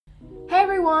Hey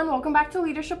everyone, welcome back to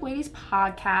Leadership Ladies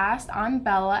Podcast. I'm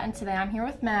Bella, and today I'm here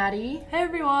with Maddie. Hey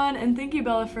everyone, and thank you,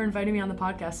 Bella, for inviting me on the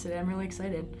podcast today. I'm really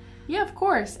excited. Yeah, of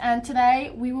course. And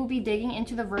today we will be digging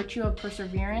into the virtue of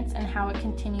perseverance and how it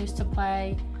continues to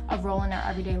play a role in our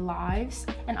everyday lives.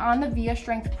 And on the VIA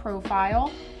Strength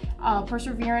profile,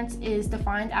 perseverance is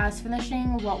defined as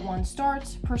finishing what one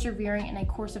starts, persevering in a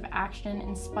course of action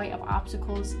in spite of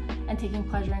obstacles, and taking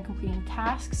pleasure in completing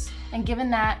tasks. And given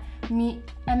that, me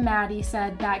and Maddie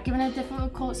said that given a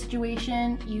difficult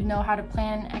situation, you know how to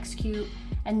plan, execute,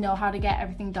 and know how to get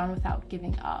everything done without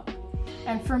giving up.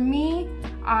 And for me,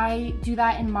 I do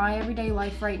that in my everyday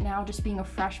life right now, just being a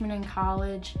freshman in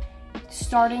college.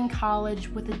 Starting college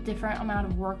with a different amount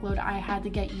of workload, I had to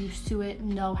get used to it,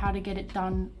 know how to get it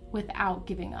done without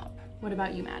giving up. What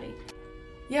about you, Maddie?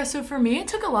 Yeah, so for me, it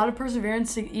took a lot of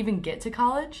perseverance to even get to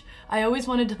college. I always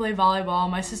wanted to play volleyball.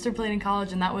 My sister played in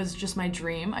college, and that was just my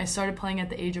dream. I started playing at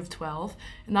the age of 12,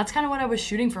 and that's kind of what I was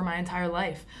shooting for my entire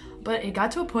life. But it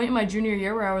got to a point in my junior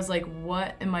year where I was like,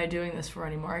 what am I doing this for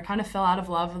anymore? I kind of fell out of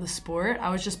love with the sport. I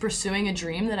was just pursuing a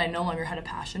dream that I no longer had a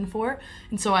passion for.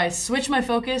 And so I switched my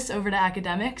focus over to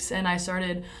academics, and I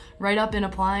started right up in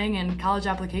applying in college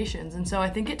applications. And so I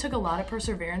think it took a lot of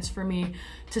perseverance for me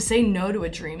to say no to a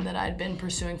dream that I'd been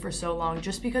pursuing for so long,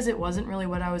 just because it wasn't really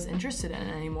what I was interested in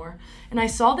anymore. And I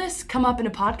saw this come up in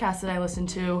a podcast that I listened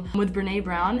to with Brene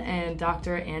Brown and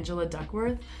Dr. Angela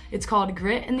Duckworth. It's called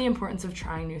Grit and the Importance of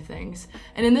Trying New Things.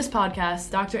 And in this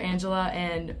podcast, Dr. Angela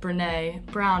and Brene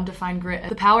Brown define grit as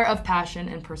the power of passion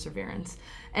and perseverance.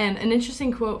 And an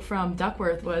interesting quote from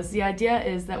Duckworth was, the idea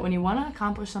is that when you want to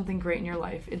accomplish something great in your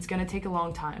life, it's going to take a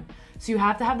long time. So you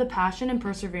have to have the passion and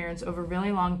perseverance over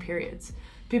really long periods.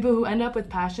 People who end up with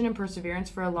passion and perseverance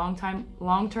for a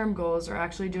long-term goals are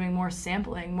actually doing more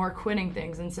sampling, more quitting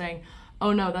things and saying,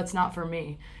 oh no, that's not for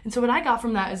me. And so what I got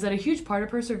from that is that a huge part of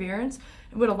perseverance,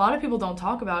 what a lot of people don't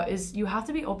talk about, is you have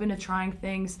to be open to trying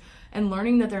things and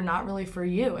learning that they're not really for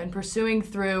you and pursuing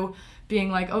through being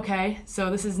like, okay, so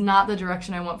this is not the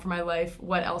direction I want for my life.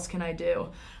 What else can I do?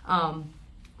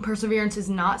 Perseverance is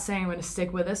not saying I'm going to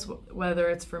stick with this, whether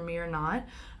it's for me or not.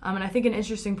 And I think an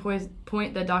interesting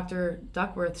point that Dr.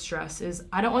 Duckworth stressed is,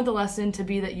 I don't want the lesson to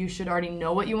be that you should already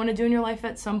know what you want to do in your life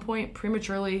at some point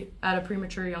prematurely at a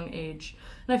premature young age.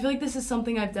 And I feel like this is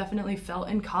something I've definitely felt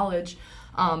in college.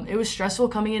 It was stressful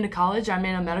coming into college. I'm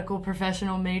in a medical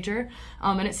professional major,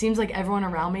 and it seems like everyone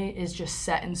around me is just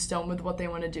set in stone with what they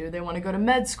want to do. They want to go to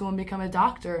med school and become a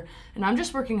doctor, and I'm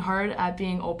just working hard at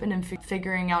being open and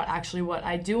figuring out actually what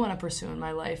I do want to pursue in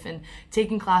my life, and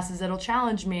taking classes that'll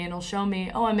challenge me and will show me,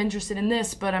 oh, I'm interested in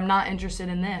this, but I'm not interested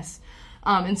in this.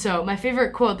 And so my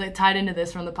favorite quote that tied into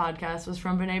this from the podcast was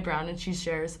from Brene Brown, and she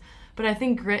shares, but I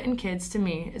think grit in kids, to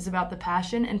me, is about the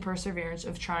passion and perseverance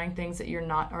of trying things that you're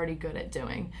not already good at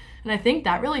doing. And I think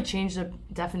that really changed the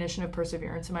definition of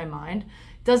perseverance in my mind.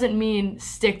 It doesn't mean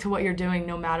stick to what you're doing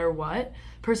no matter what.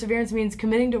 Perseverance means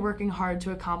committing to working hard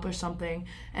to accomplish something.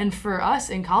 And for us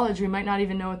in college, we might not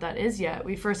even know what that is yet.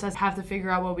 We first have to figure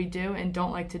out what we do and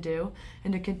don't like to do,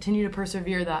 and to continue to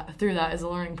persevere through that is a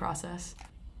learning process.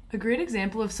 A great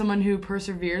example of someone who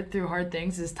persevered through hard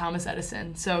things is Thomas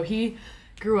Edison. So he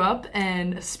grew up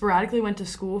and sporadically went to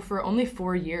school for only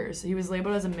 4 years. He was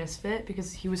labeled as a misfit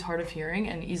because he was hard of hearing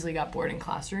and easily got bored in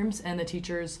classrooms, and the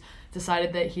teachers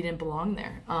decided that he didn't belong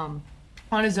there.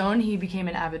 On his own, he became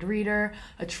an avid reader,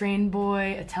 a train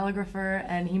boy, a telegrapher,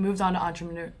 and he moved on to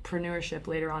entrepreneurship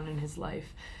later on in his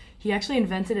life. He actually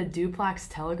invented a duplex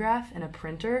telegraph and a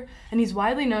printer, and he's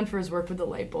widely known for his work with the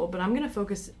light bulb, but I'm going to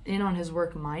focus in on his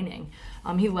work mining.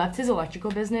 He left his electrical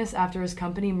business after his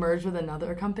company merged with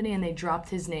another company, and they dropped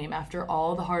his name after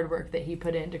all the hard work that he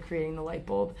put into creating the light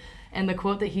bulb. And the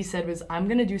quote that he said was, I'm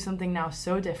going to do something now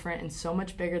so different and so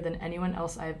much bigger than anyone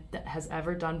else that has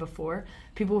ever done before.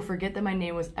 People will forget that my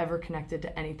name was ever connected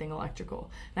to anything electrical.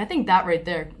 And I think that right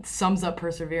there sums up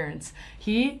perseverance.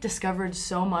 He discovered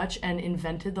so much and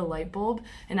invented the light bulb.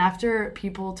 And after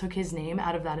people took his name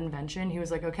out of that invention, he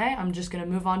was like, okay, I'm just going to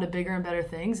move on to bigger and better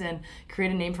things and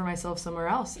create a name for myself somewhere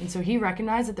else. And so he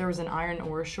recognized that there was an iron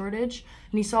ore shortage,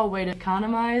 and he saw a way to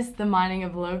economize the mining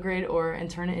of low-grade ore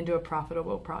and turn it into a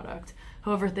profitable product.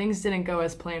 However, things didn't go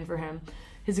as planned for him.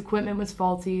 His equipment was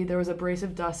faulty, there was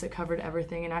abrasive dust that covered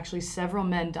everything, and actually several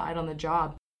men died on the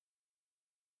job.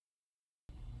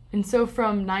 And so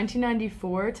from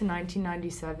 1994 to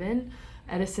 1997,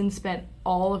 Edison spent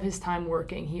all of his time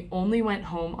working. He only went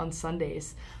home on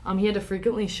Sundays. He had to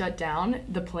frequently shut down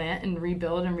the plant and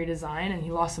rebuild and redesign, and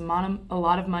he lost a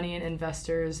lot of money, and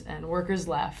investors and workers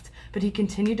left. But he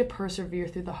continued to persevere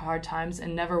through the hard times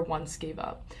and never once gave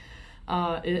up.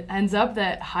 It ends up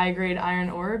that high-grade iron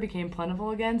ore became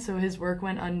plentiful again, so his work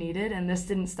went unneeded, and this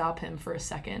didn't stop him for a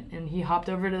second, and he hopped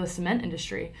over to the cement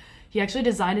industry. He actually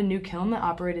designed a new kiln that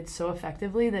operated so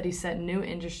effectively that he set new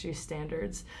industry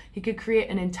standards. He could create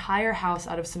an entire house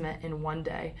out of cement in one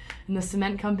day, and the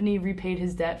cement company repaid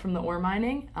his debt from the ore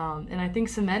mining, and I think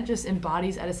cement just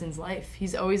embodies Edison's life.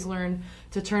 He's always learned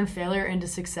to turn failure into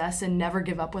success and never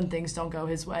give up when things don't go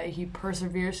his way. He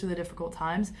perseveres through the difficult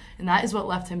times, and that is what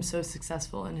left him so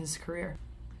successful in his career.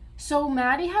 So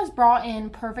Maddie has brought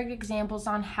in perfect examples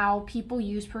on how people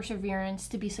use perseverance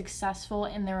to be successful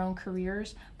in their own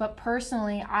careers. But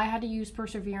personally, I had to use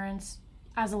perseverance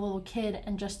as a little kid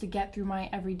and just to get through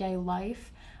my everyday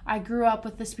life. I grew up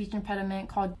with a speech impediment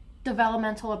called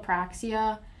developmental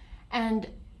apraxia,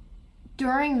 and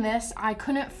during this, I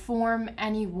couldn't form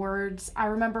any words. I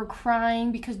remember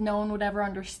crying because no one would ever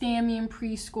understand me in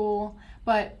preschool,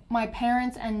 but my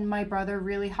parents and my brother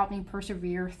really helped me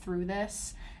persevere through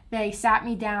this. They sat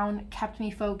me down, kept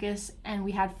me focused, and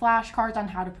we had flashcards on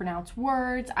how to pronounce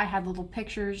words. I had little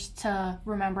pictures to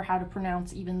remember how to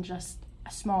pronounce even just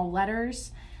small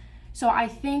letters. So I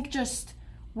think just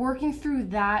working through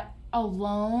that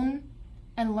alone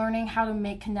and learning how to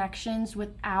make connections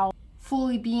without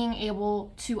fully being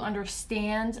able to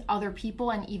understand other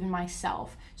people and even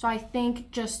myself. So I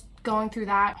think just going through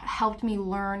that helped me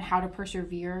learn how to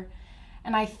persevere.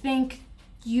 And I think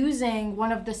using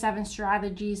one of the 7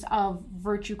 strategies of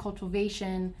virtue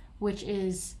cultivation, which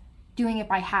is doing it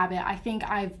by habit. I think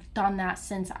I've done that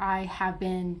since I have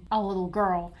been a little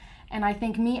girl. And I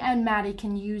think me and Maddie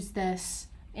can use this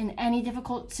in any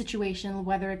difficult situation,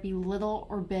 whether it be little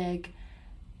or big,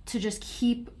 to just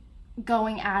keep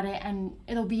going at it, and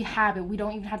it'll be habit. We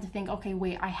don't even have to think, okay,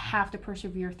 wait, I have to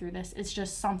persevere through this. It's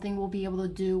just something we'll be able to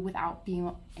do without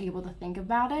being able to think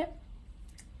about it.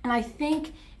 And I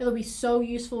think it'll be so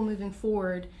useful moving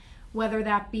forward, whether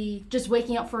that be just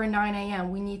waking up for a 9 a.m.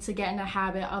 We need to get in a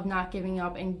habit of not giving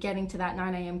up and getting to that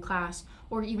 9 a.m. class,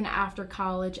 or even after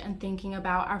college and thinking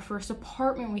about our first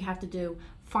apartment we have to do,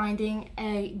 finding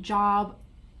a job,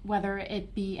 whether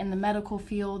it be in the medical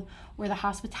field or the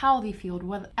hospitality field,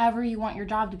 whatever you want your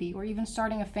job to be, or even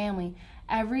starting a family.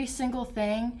 Every single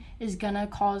thing is gonna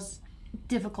cause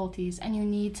difficulties, and you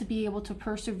need to be able to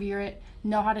persevere it,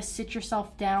 know how to sit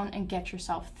yourself down and get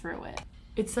yourself through it.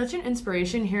 It's such an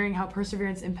inspiration hearing how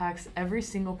perseverance impacts every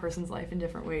single person's life in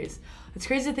different ways. It's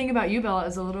crazy to think about you, Bella,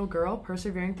 as a little girl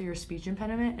persevering through your speech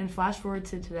impediment, and flash forward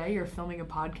to today, you're filming a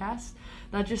podcast.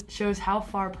 That just shows how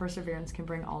far perseverance can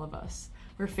bring all of us.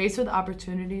 We're faced with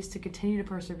opportunities to continue to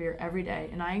persevere every day,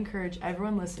 and I encourage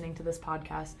everyone listening to this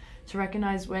podcast to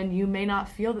recognize when you may not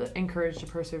feel encouraged to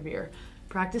persevere.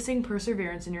 Practicing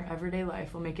perseverance in your everyday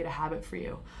life will make it a habit for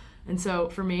you. And so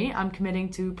for me, I'm committing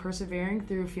to persevering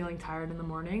through feeling tired in the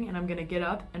morning, and I'm going to get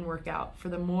up and work out. For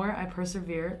the more I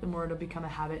persevere, the more it'll become a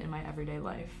habit in my everyday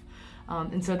life.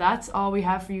 And so that's all we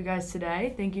have for you guys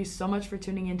today. Thank you so much for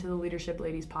tuning into the Leadership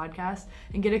Ladies podcast,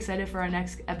 and get excited for our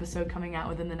next episode coming out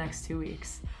within the next 2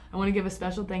 weeks. I want to give a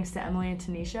special thanks to Emily and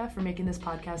Tanisha for making this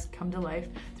podcast come to life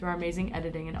through our amazing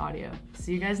editing and audio.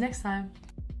 See you guys next time.